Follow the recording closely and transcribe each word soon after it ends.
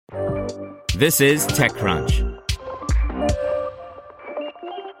This is TechCrunch.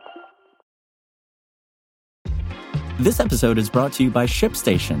 This episode is brought to you by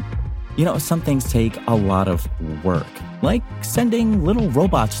ShipStation. You know, some things take a lot of work, like sending little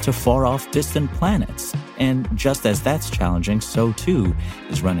robots to far-off distant planets. And just as that's challenging, so too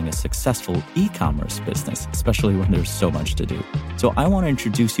is running a successful e-commerce business, especially when there's so much to do. So I want to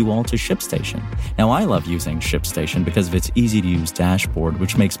introduce you all to ShipStation. Now, I love using ShipStation because of its easy-to-use dashboard,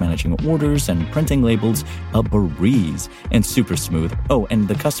 which makes managing orders and printing labels a breeze and super smooth. Oh, and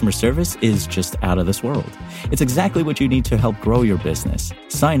the customer service is just out of this world. It's exactly what you need to help grow your business.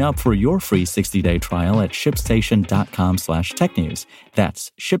 Sign up for your free 60-day trial at shipstation.com/technews.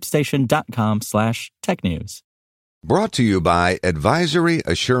 That's shipstation.com/technews. Brought to you by advisory,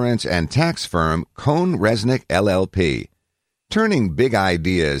 assurance, and tax firm Cohn Resnick LLP. Turning big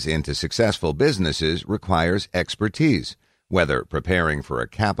ideas into successful businesses requires expertise, whether preparing for a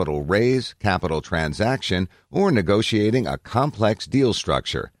capital raise, capital transaction, or negotiating a complex deal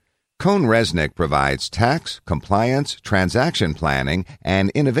structure. Cohn Resnick provides tax, compliance, transaction planning, and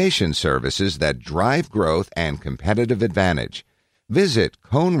innovation services that drive growth and competitive advantage. Visit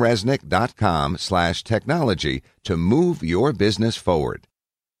cohnresnick.com/technology to move your business forward.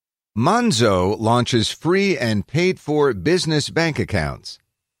 Monzo launches free and paid-for business bank accounts.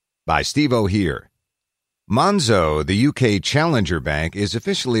 By Steve O'Hear. Monzo, the UK challenger bank, is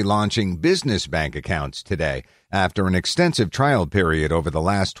officially launching business bank accounts today after an extensive trial period over the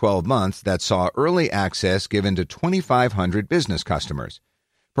last 12 months that saw early access given to 2,500 business customers.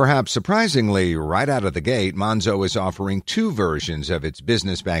 Perhaps surprisingly, right out of the gate, Monzo is offering two versions of its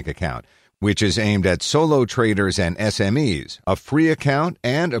business bank account, which is aimed at solo traders and SMEs, a free account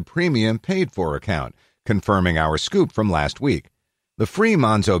and a premium paid-for account, confirming our scoop from last week. The free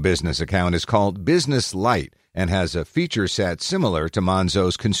Monzo business account is called Business Lite and has a feature set similar to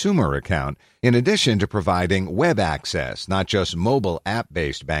Monzo's consumer account, in addition to providing web access, not just mobile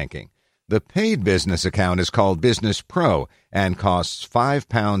app-based banking. The paid business account is called Business Pro and costs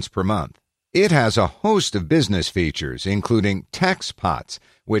 £5 per month. It has a host of business features, including tax pots,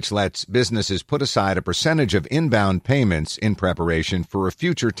 which lets businesses put aside a percentage of inbound payments in preparation for a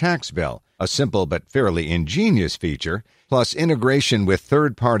future tax bill, a simple but fairly ingenious feature, plus integration with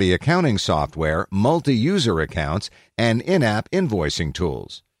third-party accounting software, multi-user accounts, and in-app invoicing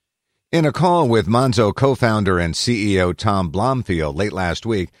tools. In a call with Monzo co-founder and CEO Tom Blomfield late last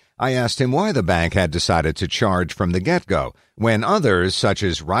week, I asked him why the bank had decided to charge from the get-go, when others, such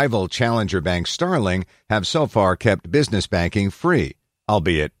as rival challenger bank Starling, have so far kept business banking free,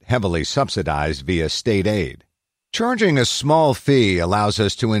 albeit heavily subsidized via state aid. Charging a small fee allows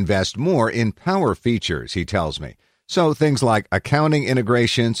us to invest more in power features, he tells me. So things like accounting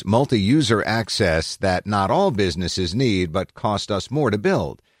integrations, multi-user access that not all businesses need but cost us more to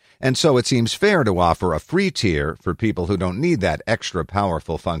build. And so it seems fair to offer a free tier for people who don't need that extra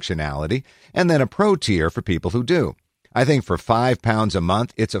powerful functionality, and then a pro tier for people who do. I think for £5 a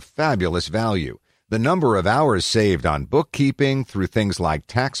month, it's a fabulous value. The number of hours saved on bookkeeping through things like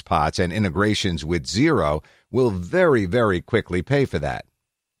tax pots and integrations with Xero will very, very quickly pay for that.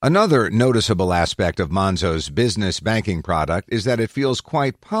 Another noticeable aspect of Monzo's business banking product is that it feels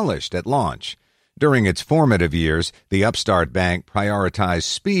quite polished at launch. During its formative years, the upstart bank prioritized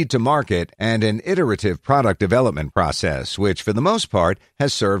speed to market and an iterative product development process, which for the most part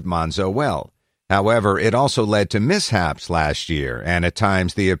has served Monzo well. However, it also led to mishaps last year and at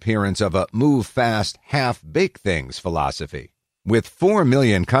times the appearance of a move fast, half-bake things philosophy. With 4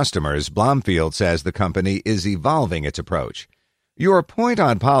 million customers, Blomfield says the company is evolving its approach. Your point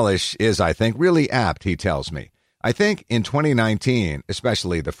on polish is, I think, really apt, he tells me. I think in 2019,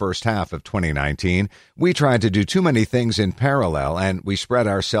 especially the first half of 2019, we tried to do too many things in parallel and we spread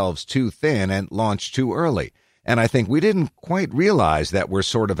ourselves too thin and launched too early. And I think we didn't quite realize that we're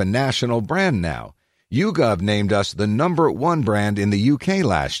sort of a national brand now. YouGov named us the #1 brand in the UK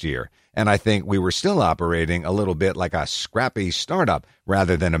last year, and I think we were still operating a little bit like a scrappy startup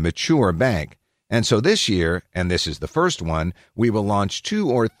rather than a mature bank. And so this year, and this is the first one, we will launch 2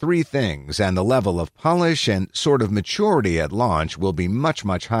 or 3 things, and the level of polish and sort of maturity at launch will be much,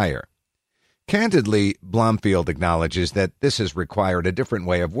 much higher. Candidly, Blomfield acknowledges that this has required a different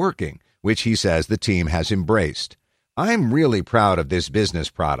way of working, which he says the team has embraced. I'm really proud of this business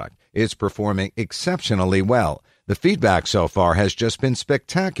product. It's performing exceptionally well. The feedback so far has just been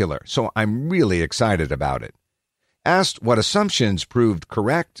spectacular, so I'm really excited about it. Asked what assumptions proved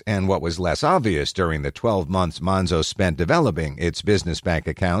correct and what was less obvious during the 12 months Monzo spent developing its business bank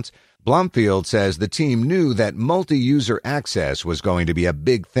accounts, Blomfield says the team knew that multi-user access was going to be a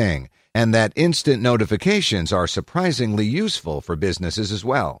big thing and that instant notifications are surprisingly useful for businesses as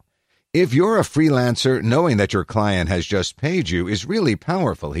well. If you're a freelancer, knowing that your client has just paid you is really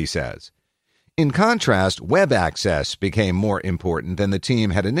powerful, he says. In contrast, web access became more important than the team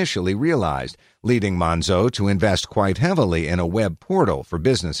had initially realized, leading Monzo to invest quite heavily in a web portal for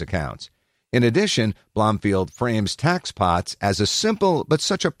business accounts. In addition, Blomfield frames TaxPots as a simple but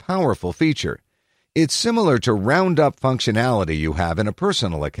such a powerful feature. It's similar to roundup functionality you have in a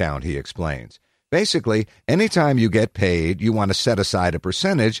personal account, he explains. Basically, anytime you get paid, you want to set aside a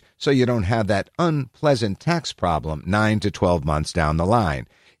percentage so you don't have that unpleasant tax problem 9 to 12 months down the line.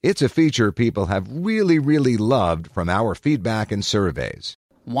 It's a feature people have really loved from our feedback and surveys.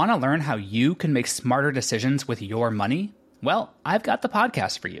 Want to learn how you can make smarter decisions with your money? Well, I've got the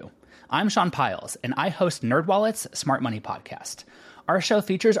podcast for you. I'm Sean Piles, and I host NerdWallet's Smart Money Podcast. Our show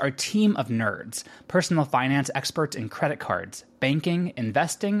features our team of nerds, personal finance experts in credit cards, banking,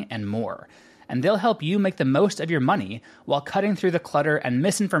 investing, and more. And they'll help you make the most of your money while cutting through the clutter and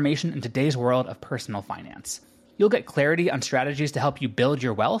misinformation in today's world of personal finance. You'll get clarity on strategies to help you build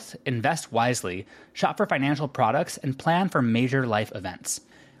your wealth, invest wisely, shop for financial products, and plan for major life events.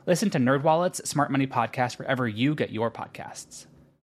 Listen to NerdWallet's Smart Money Podcast wherever you get your podcasts.